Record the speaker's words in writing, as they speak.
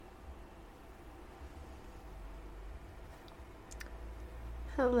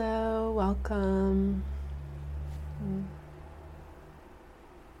Hello, welcome.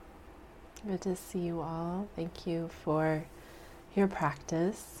 Good to see you all. Thank you for your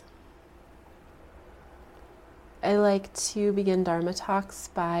practice. I like to begin Dharma talks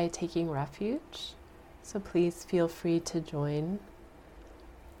by taking refuge, so please feel free to join.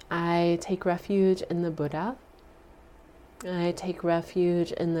 I take refuge in the Buddha. I take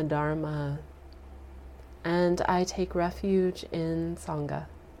refuge in the Dharma. And I take refuge in Sangha.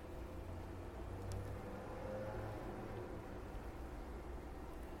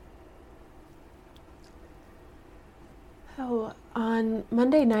 So on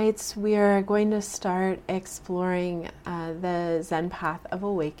Monday nights, we are going to start exploring the Zen path of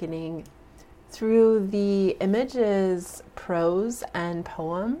awakening through the images, prose, and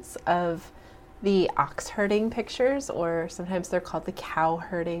poems of the ox herding pictures, or sometimes they're called the cow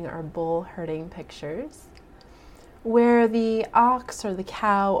herding or bull herding pictures, where the ox or the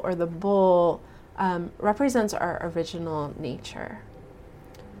cow or the bull represents our original nature.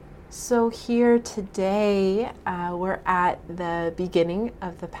 So here today, we're at the beginning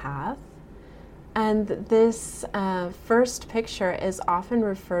of the path, and this first picture is often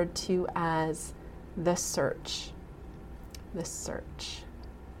referred to as the search. The search.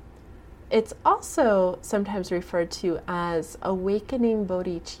 It's also sometimes referred to as awakening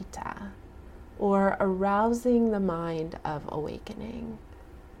bodhicitta, or arousing the mind of awakening.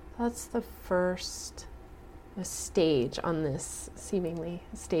 That's the first stage on this seemingly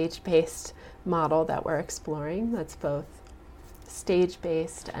stage-based model that we're exploring. That's both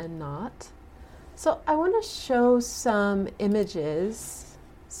stage-based and not. So I want to show some images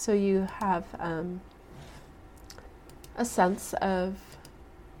so you have a sense of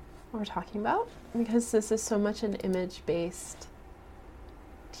what we're talking about, because this is so much an image-based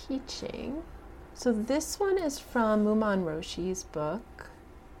teaching. So this one is from Mumon Roshi's book,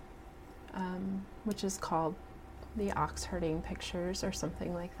 which is called The Ox Herding Pictures or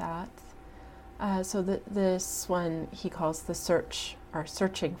something like that. So this one he calls The Search, or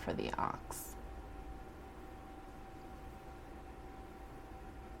Searching for the Ox.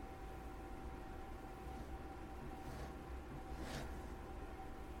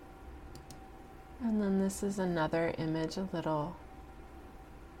 And then this is another image, a little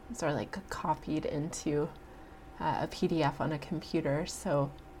sort of like copied into a PDF on a computer, so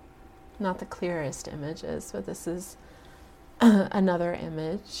not the clearest images, but this is another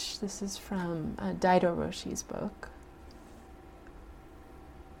image. This is from Daido Roshi's book.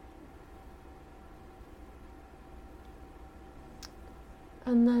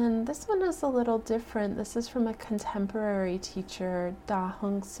 And then this one is a little different. This is from a contemporary teacher, Da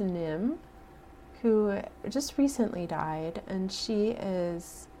Hong Sunim, who just recently died, and she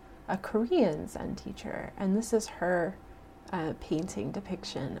is a Korean Zen teacher, and this is her painting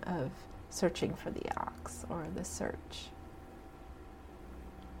depiction of searching for the ox, or the search.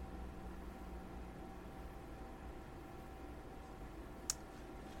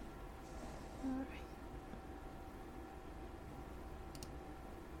 All right.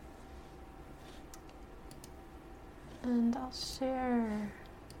 And I'll share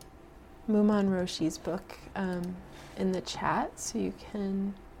Mumon Roshi's book in the chat so you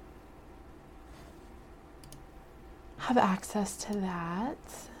can have access to that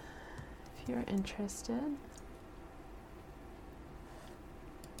if you're interested.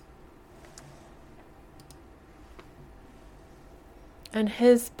 And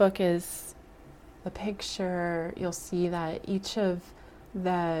his book is the picture. You'll see that each of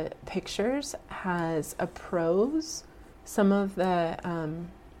the pictures has a prose. Some of the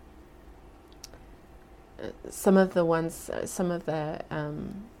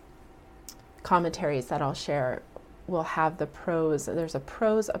commentaries that I'll share will have the prose. There's a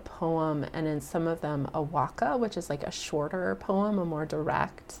prose, a poem, and in some of them a waka, which is like a shorter poem, a more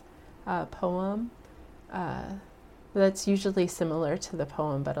direct poem. That's usually similar to the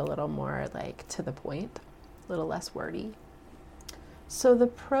poem, but a little more like to the point, a little less wordy. So the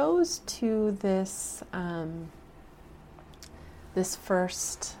prose to this this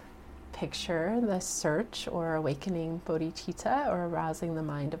first picture, the search or awakening bodhicitta, or arousing the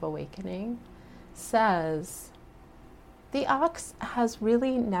mind of awakening, says, the ox has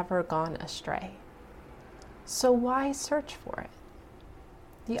really never gone astray. So why search for it?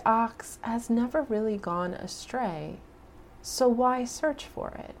 The ox has never really gone astray. So why search for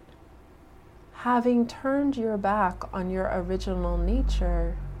it? Having turned your back on your original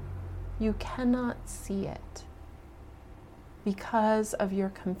nature, you cannot see it. Because of your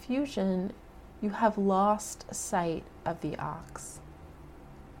confusion, you have lost sight of the ox.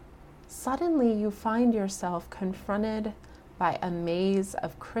 Suddenly you find yourself confronted by a maze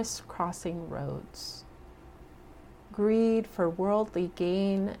of crisscrossing roads. Greed for worldly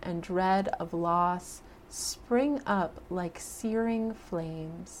gain and dread of loss spring up like searing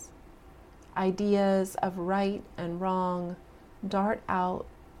flames. Ideas of right and wrong dart out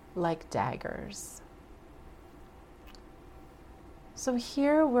like daggers. So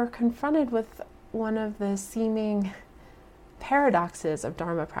here we're confronted with one of the seeming paradoxes of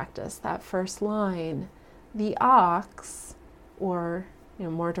Dharma practice, that first line. The ox, or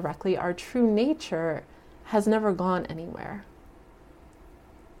more directly, our true nature, has never gone anywhere.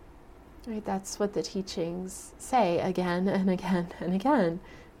 Right? That's what the teachings say again and again and again.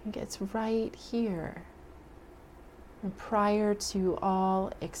 It's right here. And prior to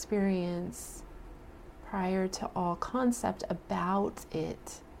all experience, prior to all concept about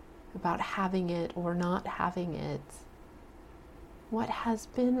it, about having it or not having it, what has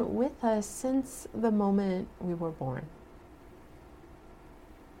been with us since the moment we were born.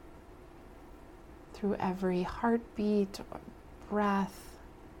 Through every heartbeat, breath,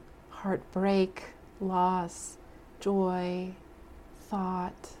 heartbreak, loss, joy,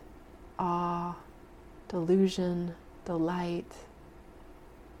 thought, awe, delusion, delight,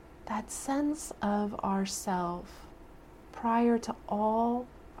 that sense of ourself prior to all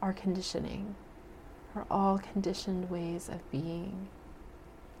our conditioning, or all conditioned ways of being.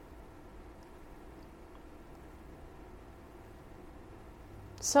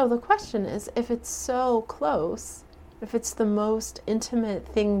 So the question is, if it's so close, if it's the most intimate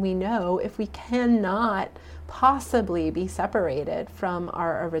thing we know, if we cannot possibly be separated from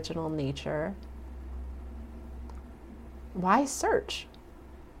our original nature, why search?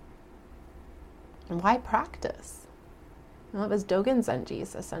 And why practice? Well, it was Dogen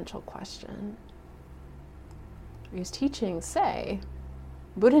Zenji's essential question. His teachings say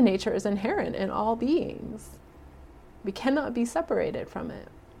Buddha nature is inherent in all beings. We cannot be separated from it.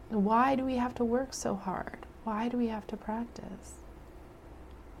 Why do we have to work so hard? Why do we have to practice?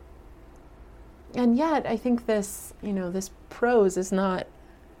 And yet, I think this prose is not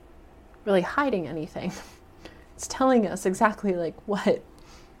really hiding anything. It's telling us exactly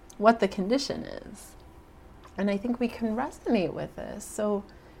what the condition is. And I think we can resonate with this. So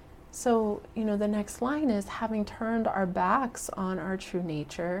the next line is, having turned our backs on our true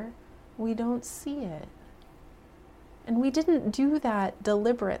nature, we don't see it. And we didn't do that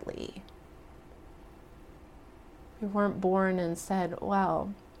deliberately. We weren't born and said,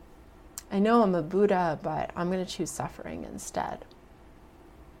 well, I know I'm a Buddha, but I'm going to choose suffering instead.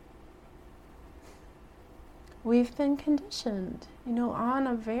 We've been conditioned, on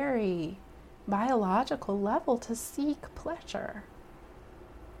a very biological level to seek pleasure.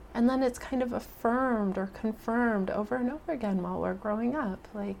 And then it's kind of affirmed or confirmed over and over again while we're growing up,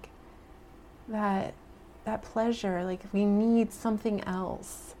 like that pleasure, like we need something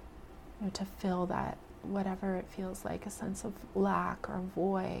else, to fill that, whatever it feels like, a sense of lack or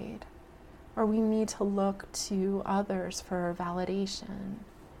void. Or we need to look to others for validation.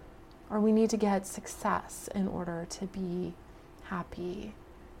 Or we need to get success in order to be happy.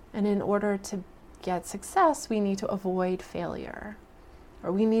 And in order to get success, we need to avoid failure.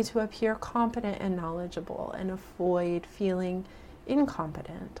 Or we need to appear competent and knowledgeable and avoid feeling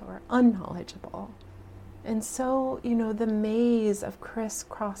incompetent or unknowledgeable. And so, the maze of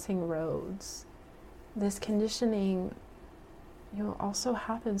crisscrossing roads, this conditioning, also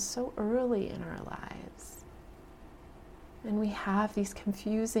happens so early in our lives. And we have these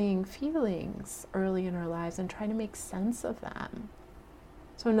confusing feelings early in our lives and try to make sense of them.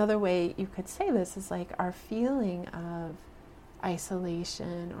 So another way you could say this is like our feeling of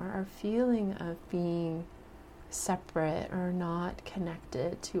isolation, or our feeling of being separate or not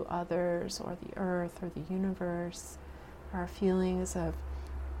connected to others or the earth or the universe, our feelings of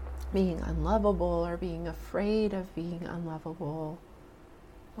being unlovable or being afraid of being unlovable,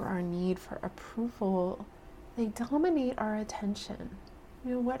 or our need for approval, they dominate our attention.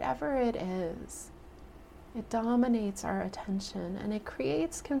 Whatever it is, it dominates our attention and it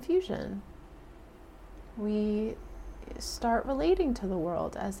creates confusion. We start relating to the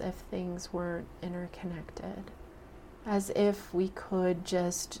world as if things weren't interconnected, as if we could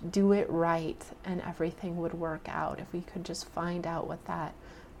just do it right and everything would work out. If we could just find out what that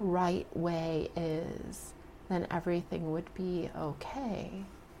right way is, then everything would be okay.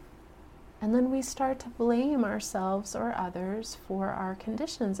 And then we start to blame ourselves or others for our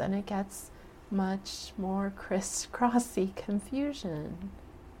conditions, and it gets much more crisscrossy confusion.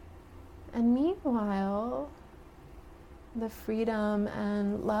 And meanwhile, the freedom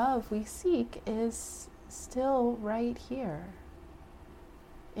and love we seek is still right here,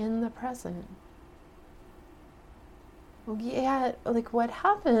 in the present. yeah, like what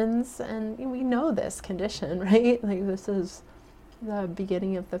happens, and we know this condition, right? Like this is the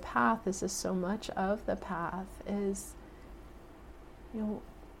beginning of the path. This is so much of the path is,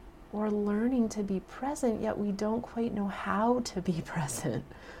 we're learning to be present, yet we don't quite know how to be present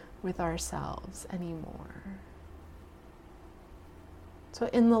with ourselves anymore. So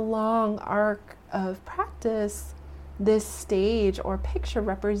in the long arc of practice, this stage or picture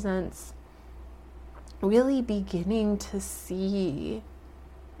represents really beginning to see,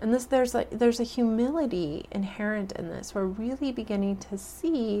 and there's a humility inherent in this. We're really beginning to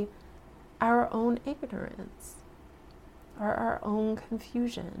see our own ignorance or our own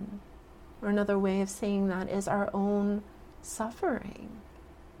confusion. Or another way of saying that is our own suffering.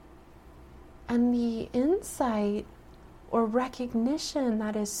 And the insight or recognition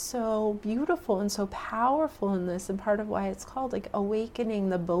that is so beautiful and so powerful in this, and part of why it's called like awakening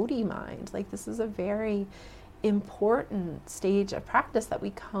the Bodhi mind. Like this is a very important stage of practice that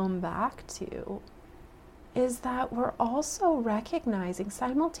we come back to, is that we're also recognizing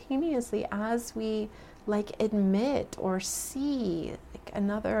simultaneously as we like admit or see like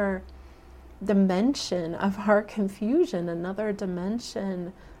another dimension of our confusion, another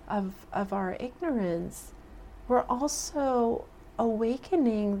dimension of our ignorance, we're also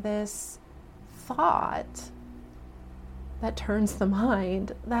awakening this thought that turns the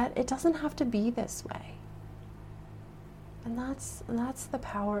mind that it doesn't have to be this way. And that's the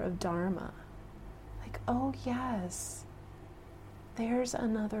power of Dharma. Like, oh yes, there's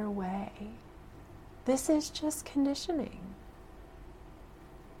another way. This is just conditioning.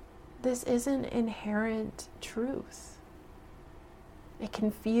 This isn't inherent truth. It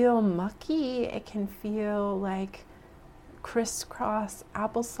can feel mucky. It can feel like crisscross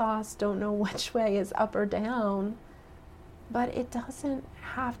applesauce, don't know which way is up or down. But it doesn't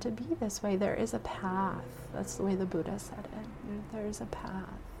have to be this way. There is a path. That's the way the Buddha said it. There is a path.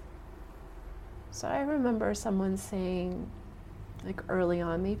 So I remember someone saying, like early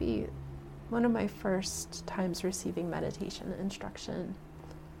on, maybe one of my first times receiving meditation instruction,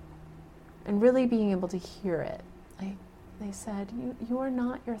 and really being able to hear it. They said, you are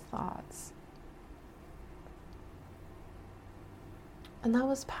not your thoughts. And that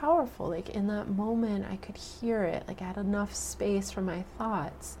was powerful. Like in that moment, I could hear it. Like I had enough space for my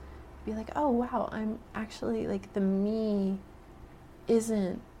thoughts. Be like, oh wow, I'm actually like the me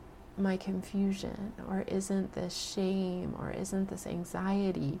isn't my confusion, or isn't this shame, or isn't this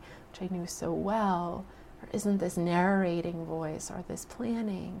anxiety, which I knew so well, or isn't this narrating voice, or this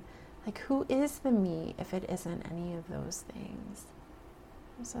planning. Like who is the me if it isn't any of those things?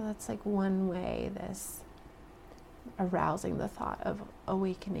 So that's like one way this arousing the thought of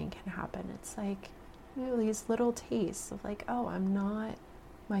awakening can happen. It's like, these little tastes of like, oh, I'm not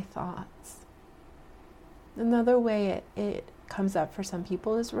my thoughts. Another way it comes up for some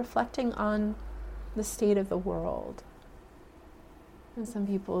people is reflecting on the state of the world. And some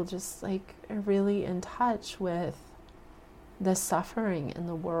people just like are really in touch with the suffering in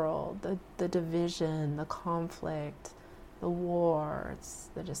the world, the division, the conflict, the wars,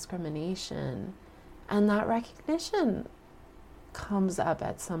 the discrimination. And that recognition comes up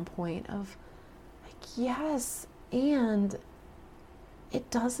at some point of like, yes, and it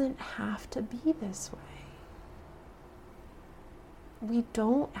doesn't have to be this way. We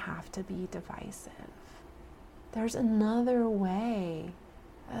don't have to be divisive. There's another way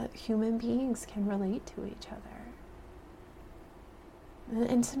human beings can relate to each other.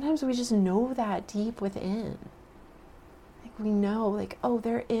 And sometimes we just know that deep within. Like we know, like, oh,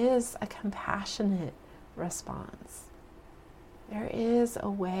 there is a compassionate response. There is a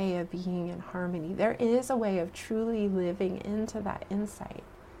way of being in harmony. There is a way of truly living into that insight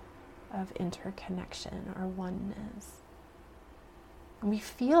of interconnection or oneness. And we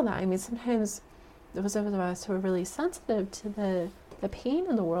feel that. I mean, sometimes those of us who are really sensitive to the pain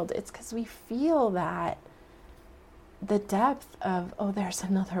in the world, it's because we feel that the depth of, oh, there's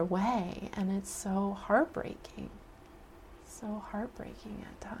another way. And it's so heartbreaking. So heartbreaking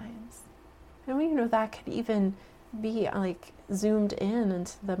at times. And we know that could even be like zoomed in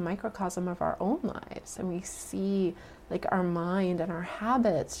into the microcosm of our own lives. And we see like our mind and our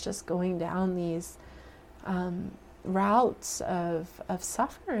habits just going down these routes of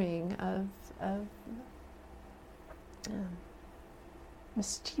suffering, of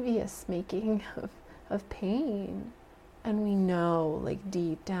mischievous making, of pain. And we know like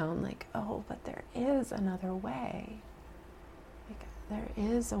deep down, like, oh, but there is another way. Like there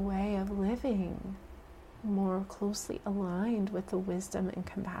is a way of living more closely aligned with the wisdom and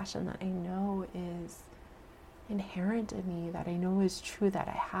compassion that I know is inherent in me, that I know is true, that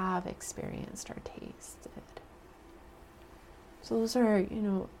I have experienced or tasted. So those are,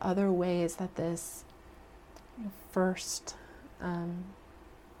 other ways that this first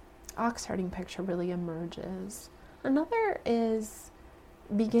ox herding picture really emerges. Another is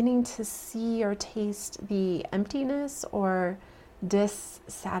beginning to see or taste the emptiness or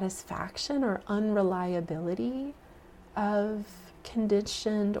dissatisfaction or unreliability of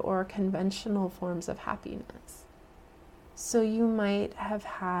conditioned or conventional forms of happiness. So you might have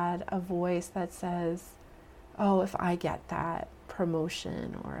had a voice that says, oh, if I get that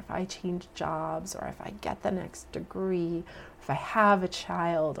promotion, or if I change jobs, or if I get the next degree, or if I have a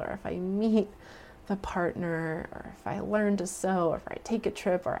child, or if I meet the partner, or if I learn to sew, or if I take a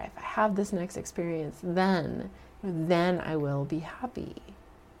trip, or if I have this next experience, then I will be happy.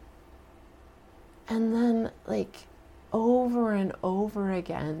 And then over and over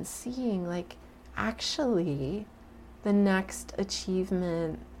again, seeing actually the next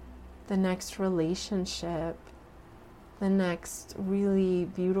achievement, the next relationship, the next really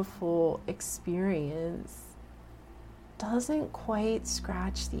beautiful experience doesn't quite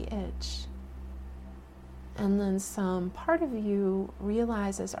scratch the itch. And then some part of you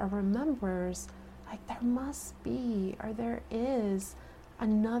realizes or remembers there must be, or there is,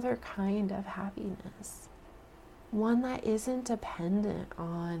 another kind of happiness. One that isn't dependent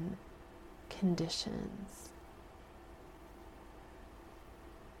on conditions.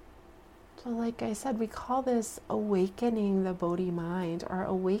 So like I said, we call this awakening the Bodhi mind or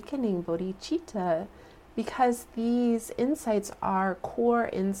awakening bodhicitta because these insights are core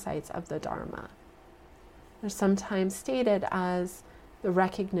insights of the Dharma. They're sometimes stated as the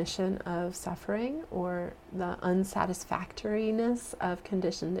recognition of suffering or the unsatisfactoriness of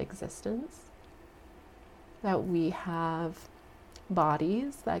conditioned existence. That we have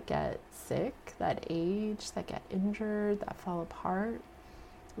bodies that get sick, that age, that get injured, that fall apart.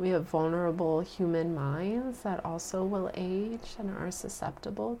 We have vulnerable human minds that also will age and are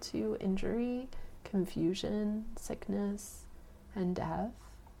susceptible to injury, confusion, sickness, and death.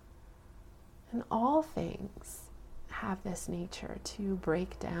 And all things have this nature to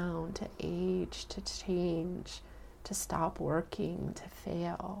break down, to age, to change, to stop working, to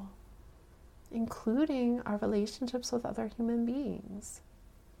fail, including our relationships with other human beings,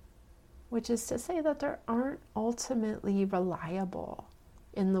 which is to say that they aren't ultimately reliable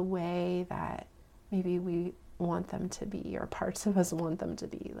in the way that maybe we want them to be, or parts of us want them to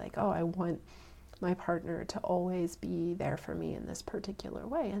be. I want my partner to always be there for me in this particular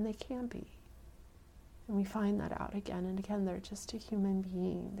way, and they can't be. And we find that out again and again. They're just a human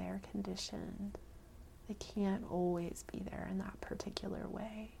being. They're conditioned. They can't always be there in that particular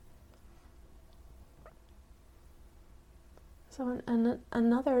way. So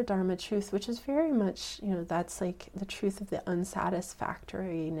another Dharma truth, which is very much, that's the truth of the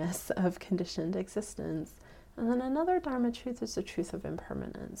unsatisfactoriness of conditioned existence. And then another Dharma truth is the truth of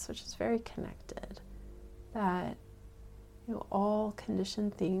impermanence, which is very connected. That all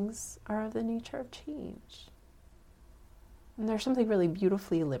conditioned things are of the nature of change. And there's something really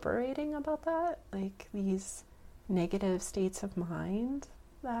beautifully liberating about that, these negative states of mind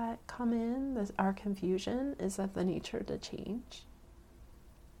that come in, our confusion is of the nature to change.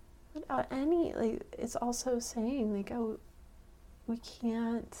 But it's also saying we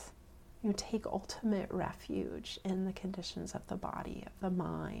can't take ultimate refuge in the conditions of the body, of the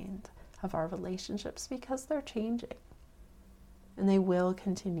mind, of our relationships, because they're changing. And they will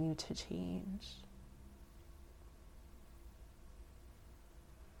continue to change.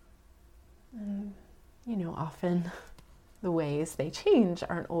 And, often the ways they change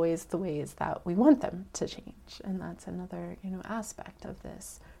aren't always the ways that we want them to change. And that's another, aspect of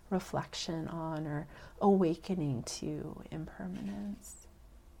this reflection on or awakening to impermanence.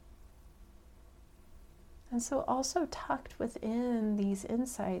 And so also tucked within these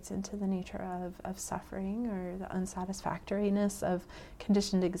insights into the nature of suffering or the unsatisfactoriness of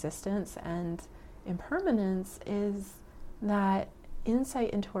conditioned existence and impermanence is that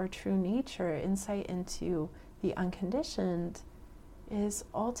insight into our true nature, insight into the unconditioned, is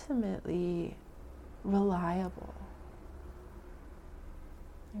ultimately reliable.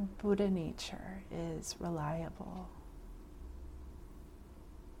 And Buddha nature is reliable.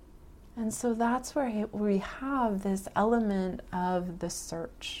 And so that's where we have this element of the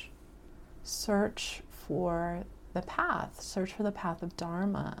search for the path, search for the path of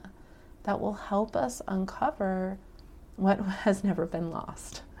Dharma that will help us uncover what has never been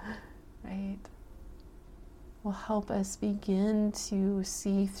lost, right? Will help us begin to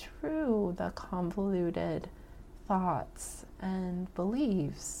see through the convoluted thoughts and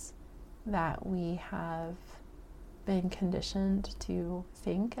beliefs that we have been conditioned to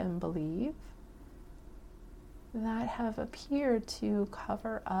think and believe, that have appeared to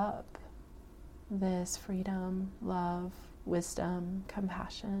cover up this freedom, love, wisdom,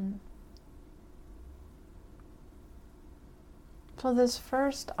 compassion. So this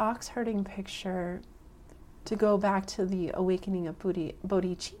first ox herding picture, to go back to the awakening of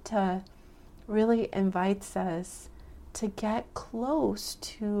bodhicitta, really invites us to get close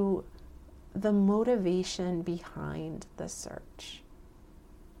to the motivation behind the search.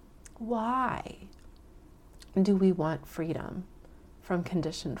 Why do we want freedom from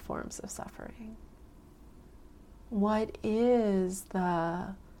conditioned forms of suffering? What is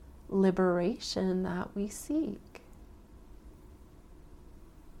the liberation that we seek?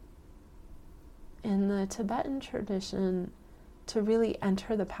 In the Tibetan tradition, to really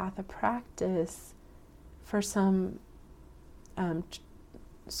enter the path of practice, for some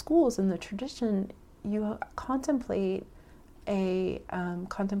schools in the tradition, you contemplate a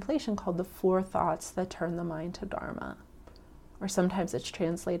contemplation called the 4 thoughts that turn the mind to Dharma. Or sometimes it's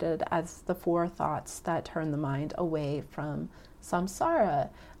translated as the 4 thoughts that turn the mind away from samsara.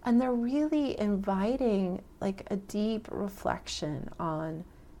 And they're really inviting like a deep reflection on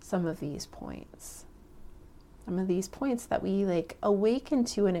some of these points. Some of these points that we like awaken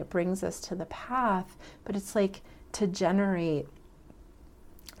to, and it brings us to the path, but it's like to generate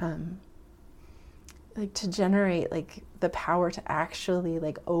like the power to actually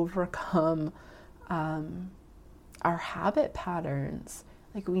like overcome our habit patterns.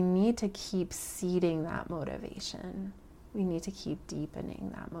 Like we need to keep seeding that motivation. We need to keep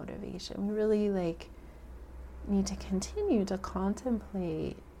deepening that motivation. We really like need to continue to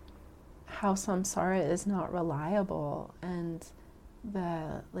contemplate how samsara is not reliable, and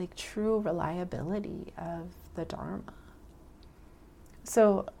the like true reliability of the Dharma.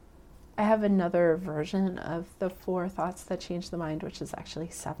 So I have another version of the 4 thoughts that change the mind, which is actually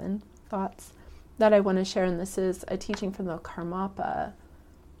 7 thoughts that I want to share. And this is a teaching from the Karmapa.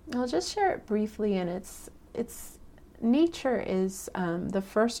 I'll just share it briefly. And its nature is the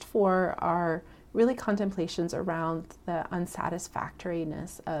first 4 are really contemplations around the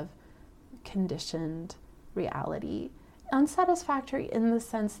unsatisfactoriness of conditioned reality. Unsatisfactory in the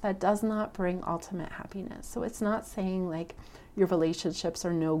sense that does not bring ultimate happiness. So it's not saying like your relationships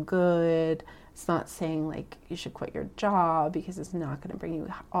are no good. It's not saying like you should quit your job because it's not going to bring you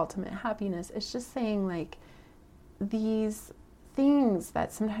ultimate happiness. It's just saying like these things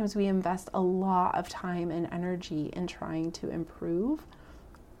that sometimes we invest a lot of time and energy in trying to improve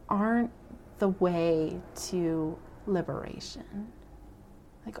aren't the way to liberation.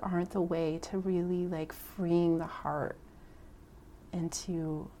 Like aren't the way to really like freeing the heart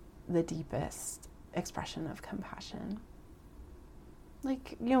into the deepest expression of compassion.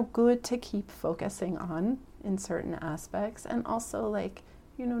 Like, you know, good to keep focusing on in certain aspects, and also like,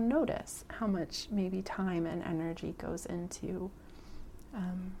 you know, notice how much maybe time and energy goes into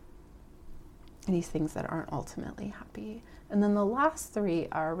these things that aren't ultimately happy. And then the last 3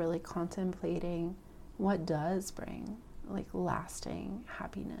 are really contemplating what does bring like lasting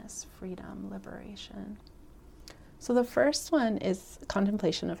happiness, freedom, liberation. So the first one is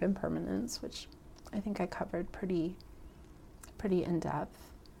contemplation of impermanence, which I think I covered pretty in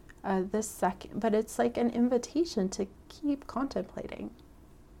depth. This second, but it's like an invitation to keep contemplating,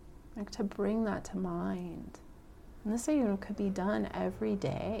 like to bring that to mind. And this, you know, could be done every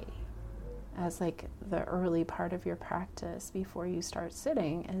day as like the early part of your practice before you start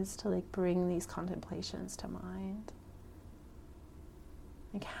sitting, is to like bring these contemplations to mind.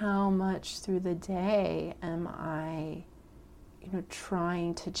 Like how much through the day am I, you know,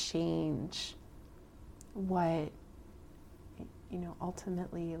 trying to change what, you know,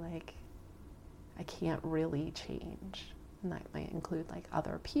 ultimately like I can't really change. And that might include like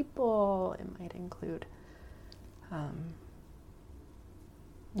other people. It might include,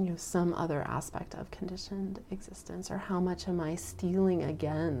 you know, some other aspect of conditioned existence. Or how much am I steeling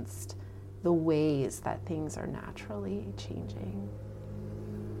against the ways that things are naturally changing?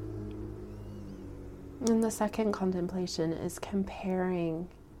 And the second contemplation is comparing.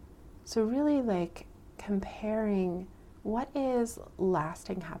 So really like comparing what is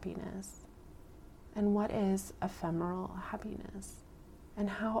lasting happiness and what is ephemeral happiness, and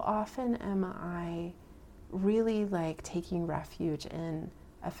how often am I really like taking refuge in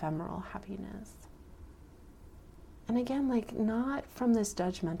ephemeral happiness. And again, like not from this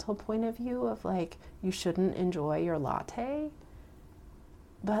judgmental point of view of like you shouldn't enjoy your latte,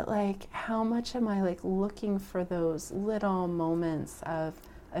 but like how much am I like looking for those little moments of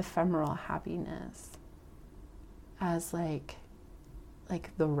ephemeral happiness as like like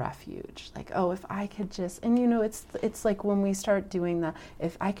the refuge, like, oh, if I could just, and it's like when we start doing that,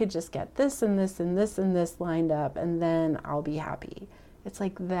 if I could just get this and this and this and this lined up, and then I'll be happy. It's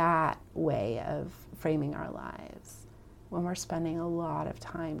like that way of framing our lives when we're spending a lot of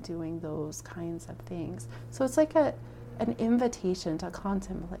time doing those kinds of things. So it's like an invitation to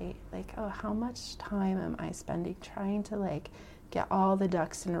contemplate, like, oh, how much time am I spending trying to like get all the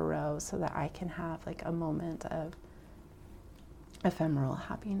ducks in a row so that I can have like a moment of ephemeral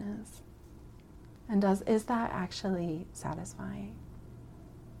happiness? And is that actually satisfying?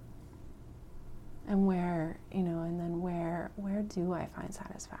 And where do I find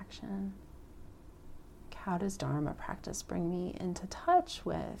satisfaction? How does Dharma practice bring me into touch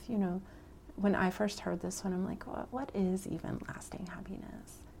with, when I first heard this one, I'm like, what is even lasting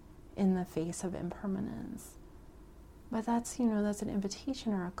happiness in the face of impermanence? But that's an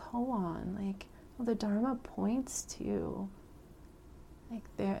invitation or a koan. Like, well, the Dharma points to like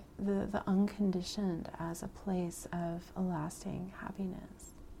the unconditioned as a place of a lasting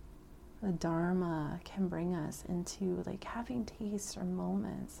happiness. The Dharma can bring us into like having tastes or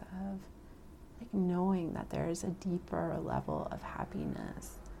moments of like knowing that there is a deeper level of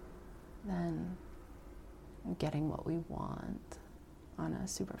happiness than getting what we want on a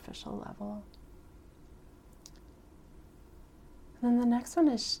superficial level. And then the next one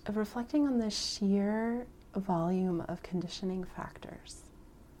is reflecting on the sheer volume of conditioning factors.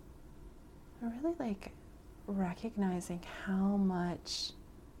 I really like recognizing how much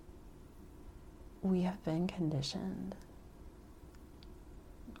we have been conditioned.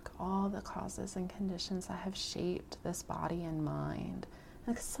 All the causes and conditions that have shaped this body and mind.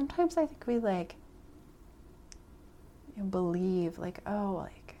 And sometimes I think we believe I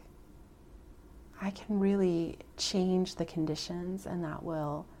can really change the conditions and that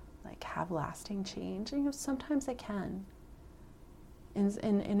will have lasting change. And sometimes it can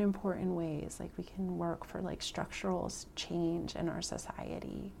in important ways. Like we can work for structural change in our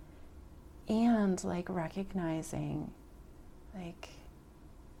society, and recognizing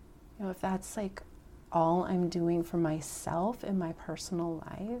if that's all I'm doing for myself in my personal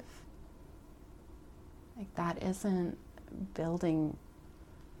life, that isn't building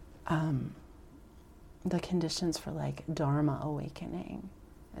the conditions for Dharma awakening.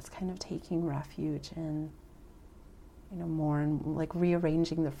 It's kind of taking refuge in more and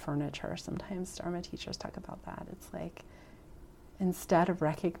rearranging the furniture. Sometimes Dharma teachers talk about that. It's instead of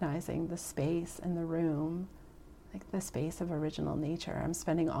recognizing the space in the room, the space of original nature, I'm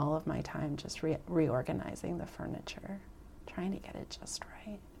spending all of my time just reorganizing the furniture, trying to get it just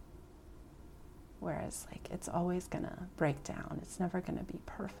right. Whereas it's always gonna break down. It's never gonna be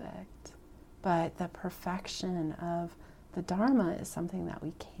perfect. But the perfection of the Dharma is something that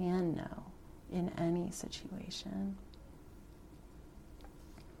we can know in any situation.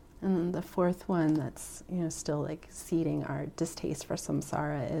 And then the fourth one that's still seeding our distaste for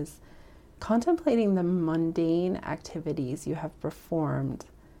samsara is contemplating the mundane activities you have performed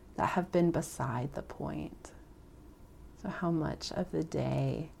that have been beside the point. So how much of the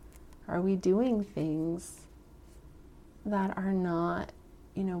day are we doing things that are not,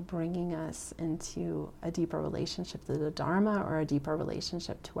 bringing us into a deeper relationship to the Dharma or a deeper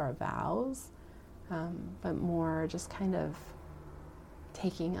relationship to our vows, but more just kind of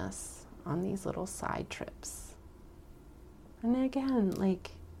taking us on these little side trips. And again,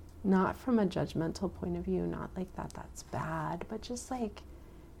 not from a judgmental point of view, not that's bad, but just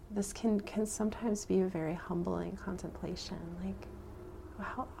this can sometimes be a very humbling contemplation.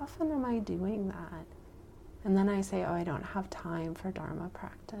 How often am I doing that? And then I say, I don't have time for Dharma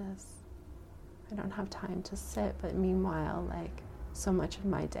practice. I don't have time to sit, but meanwhile, so much of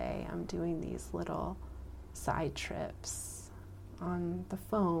my day, I'm doing these little side trips on the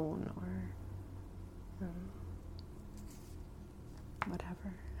phone or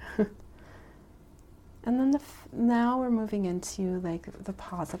whatever. And then now we're moving into the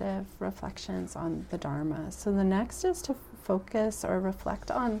positive reflections on the Dharma. So the next is to focus or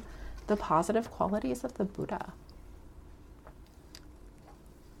reflect on the positive qualities of the Buddha.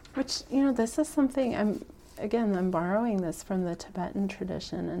 Which, this is something I'm borrowing this from the Tibetan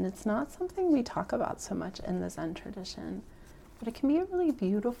tradition, and it's not something we talk about so much in the Zen tradition. But it can be a really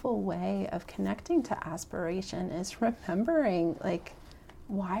beautiful way of connecting to aspiration, is remembering,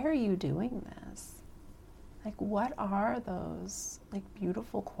 why are you doing this? What are those,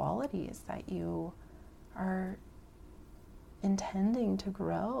 beautiful qualities that you are intending to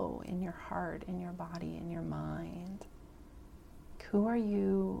grow in your heart, in your body, in your mind? Who are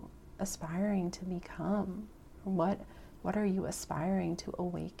you aspiring to become? What are you aspiring to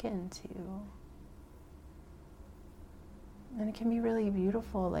awaken to? And it can be really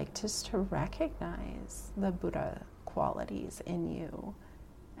beautiful, like just to recognize the Buddha qualities in you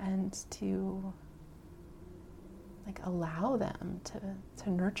and to like allow them to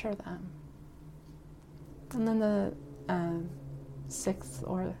nurture them. And then the sixth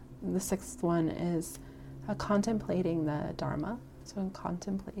one is contemplating the Dharma. So in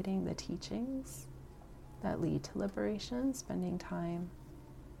contemplating the teachings that lead to liberation, spending time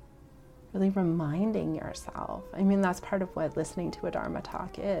really reminding yourself. I mean, that's part of what listening to a Dharma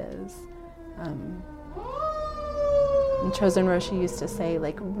talk is. And Chozen Roshi used to say,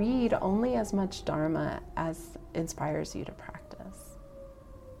 like, read only as much Dharma as inspires you to practice.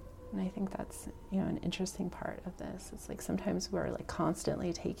 And I think that's, an interesting part of this. It's like sometimes we're like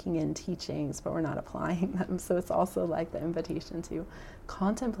constantly taking in teachings, but we're not applying them. So it's also like the invitation to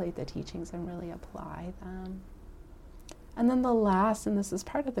contemplate the teachings and really apply them. And then the last, and this is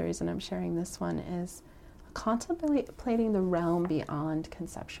part of the reason I'm sharing this one, is contemplating the realm beyond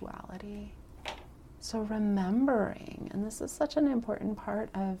conceptuality. So remembering, and this is such an important part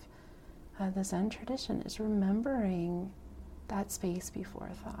of the Zen tradition, is remembering that space before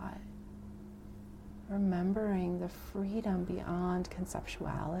thought. Remembering the freedom beyond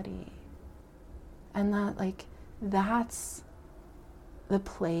conceptuality. And that's the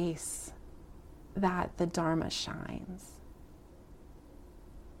place that the Dharma shines.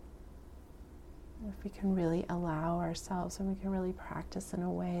 If we can really allow ourselves, and we can really practice in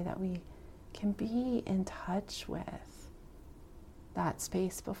a way that we can be in touch with that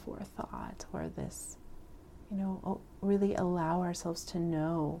space before thought, or this, really allow ourselves to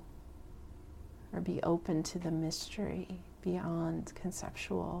know or be open to the mystery beyond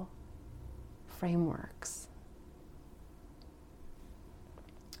conceptual frameworks.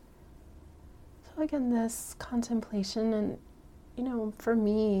 So again, this contemplation, and for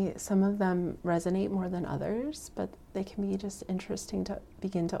me, some of them resonate more than others, but they can be just interesting to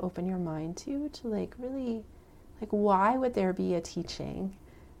begin to open your mind to really, why would there be a teaching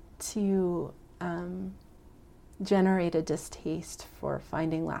to generate a distaste for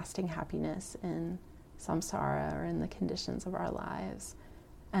finding lasting happiness in samsara or in the conditions of our lives,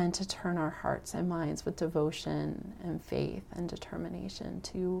 and to turn our hearts and minds with devotion and faith and determination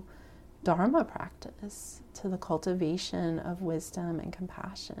to Dharma practice, to the cultivation of wisdom and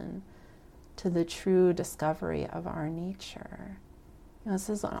compassion, to the true discovery of our nature. This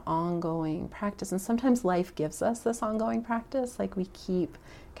is an ongoing practice, and sometimes life gives us this ongoing practice. Like we keep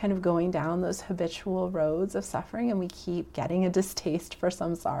kind of going down those habitual roads of suffering, and we keep getting a distaste for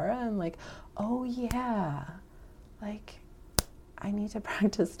samsara, and oh yeah, I need to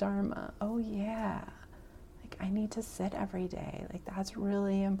practice Dharma. Oh yeah, I need to sit every day. That's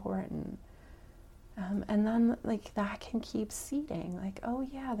really important. And then that can keep seeding. Oh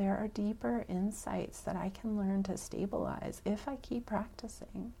yeah, there are deeper insights that I can learn to stabilize if I keep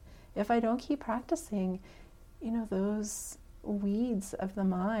practicing. If I don't keep practicing, those weeds of the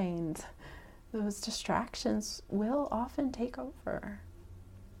mind, those distractions will often take over.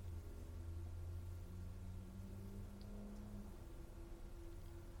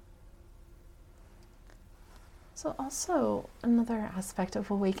 So also another aspect of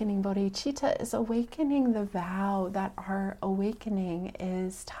awakening bodhicitta is awakening the vow that our awakening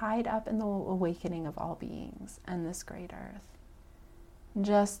is tied up in the awakening of all beings and this great earth.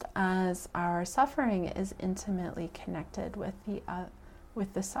 Just as our suffering is intimately connected with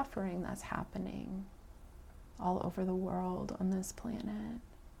the suffering that's happening all over the world on this planet.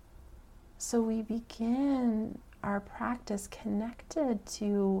 So we begin our practice connected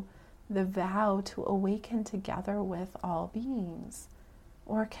to the vow to awaken together with all beings,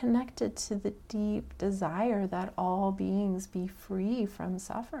 or connected to the deep desire that all beings be free from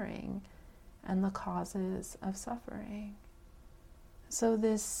suffering and the causes of suffering. So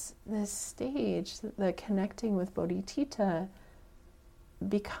this stage, the connecting with bodhicitta,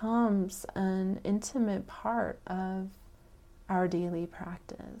 becomes an intimate part of our daily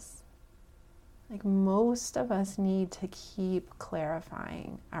practice. Most of us need to keep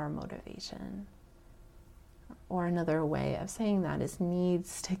clarifying our motivation. Or another way of saying that is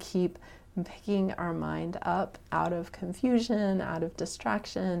needs to keep picking our mind up out of confusion, out of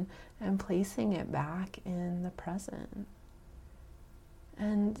distraction, and placing it back in the present.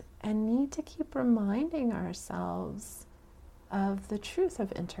 And need to keep reminding ourselves of the truth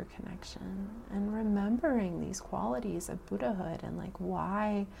of interconnection and remembering these qualities of Buddhahood and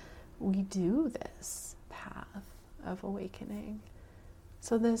why we do this path of awakening.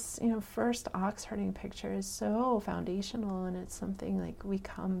 So this, first ox herding picture is so foundational, and it's something we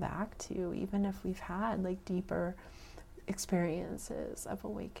come back to even if we've had deeper experiences of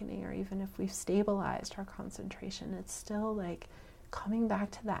awakening, or even if we've stabilized our concentration, it's still like coming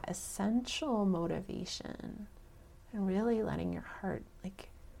back to that essential motivation and really letting your heart like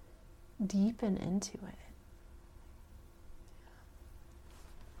deepen into it.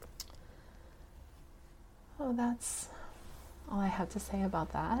 Oh, that's all I have to say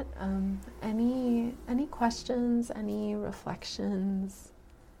about that. Any questions, any reflections?